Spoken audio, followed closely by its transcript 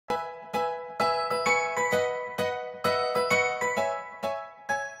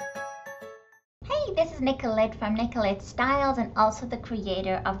Hey, this is Nicolette from Nicolette Styles and also the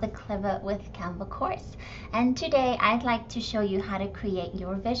creator of the Clever with Canva course. And today I'd like to show you how to create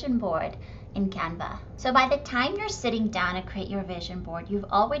your vision board in Canva. So by the time you're sitting down to create your vision board,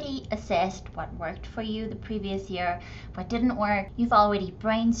 you've already assessed what worked for you the previous year, what didn't work. You've already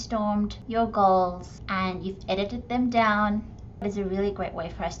brainstormed your goals and you've edited them down. It's a really great way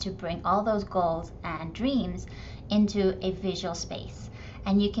for us to bring all those goals and dreams into a visual space.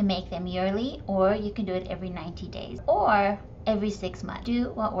 And you can make them yearly, or you can do it every 90 days or every 6 months.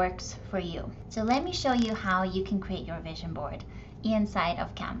 Do what works for you. So let me show you how you can create your vision board inside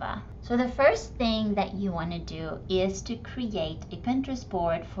of Canva. So the first thing that you want to do is to create a Pinterest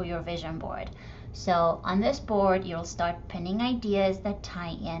board for your vision board. So on this board, you'll start pinning ideas that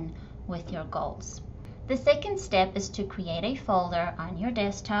tie in with your goals. The second step is to create a folder on your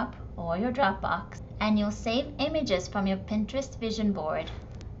desktop or your Dropbox, and you'll save images from your Pinterest vision board.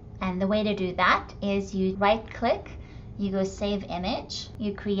 And the way to do that is you right click, you go save image,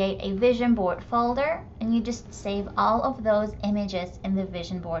 you create a vision board folder, and you just save all of those images in the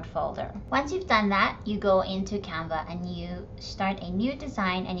vision board folder. Once you've done that, you go into Canva and you start a new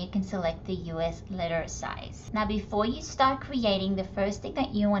design, and you can select the US letter size. Now before you start creating, the first thing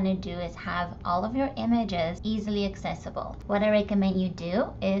that you want to do is have all of your images easily accessible. What I recommend you do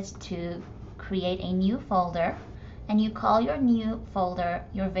is to create a new folder, and you call your new folder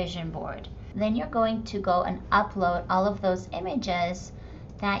your vision board. Then you're going to go and upload all of those images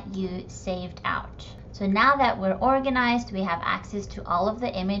that you saved out. So now that we're organized, we have access to all of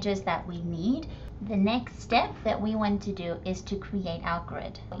the images that we need. The next step that we want to do is to create our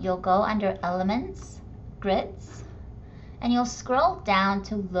grid. You'll go under Elements, Grids, and you'll scroll down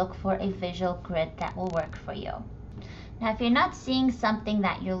to look for a visual grid that will work for you. Now, if you're not seeing something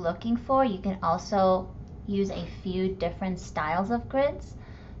that you're looking for, you can also use a few different styles of grids.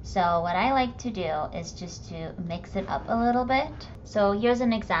 So what I like to do is just to mix it up a little bit. So here's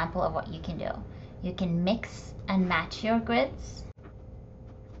an example of what you can do. You can mix and match your grids.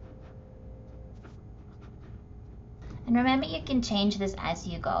 And remember, you can change this as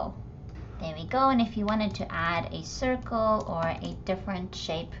you go. There we go. And if you wanted to add a circle or a different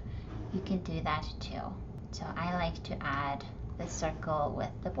shape, you can do that too. So I like to add the circle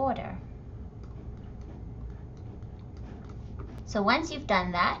with the border. So once you've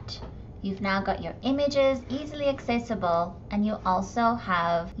done that, you've now got your images easily accessible, and you also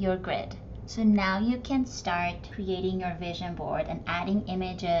have your grid. So now you can start creating your vision board and adding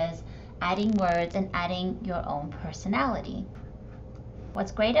images, adding words, and adding your own personality.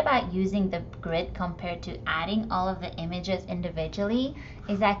 What's great about using the grid compared to adding all of the images individually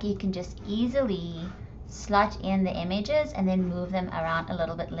is that you can just easily slot in the images and then move them around a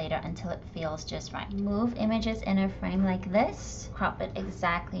little bit later until it feels just right. Move images in a frame like this, crop it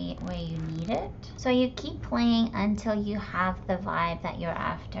exactly where you need it. So you keep playing until you have the vibe that you're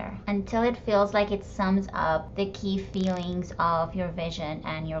after, until it feels like it sums up the key feelings of your vision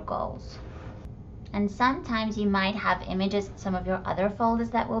and your goals. And sometimes you might have images in some of your other folders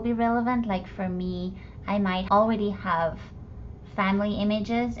that will be relevant. Like for me, I might already have family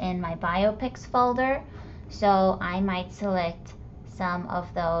images in my biopics folder, so I might select some of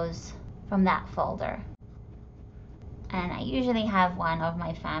those from that folder. And I usually have one of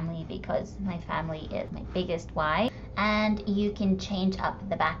my family because my family is my biggest why. And you can change up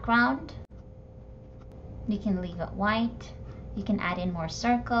the background. You can leave it white. You can add in more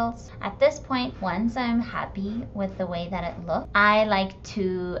circles. At this point, once I'm happy with the way that it looks, I like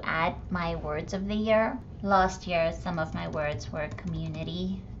to add my words of the year. Last year, some of my words were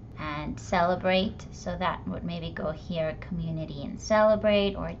community and celebrate. So that would maybe go here, community and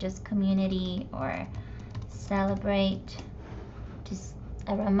celebrate, or just community or celebrate. Just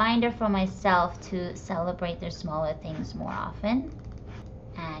a reminder for myself to celebrate the smaller things more often.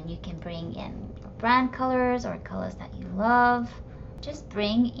 And you can bring in brand colors or colors that you love. Just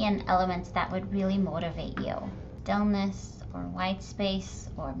bring in elements that would really motivate you. Stillness or white space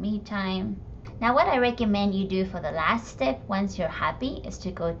or me time. Now what I recommend you do for the last step once you're happy is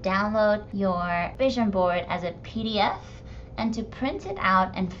to go download your vision board as a PDF and to print it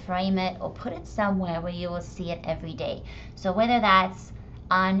out and frame it or put it somewhere where you will see it every day. So whether that's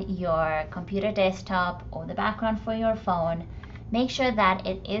on your computer desktop or the background for your phone, make sure that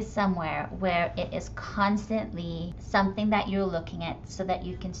it is somewhere where it is constantly something that you're looking at so that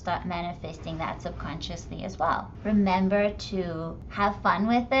you can start manifesting that subconsciously as well. Remember to have fun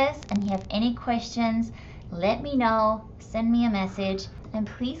with this, and if you have any questions, let me know, send me a message, and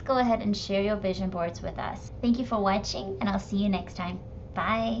please go ahead and share your vision boards with us. Thank you for watching, and I'll see you next time.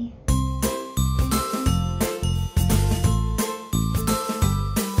 Bye.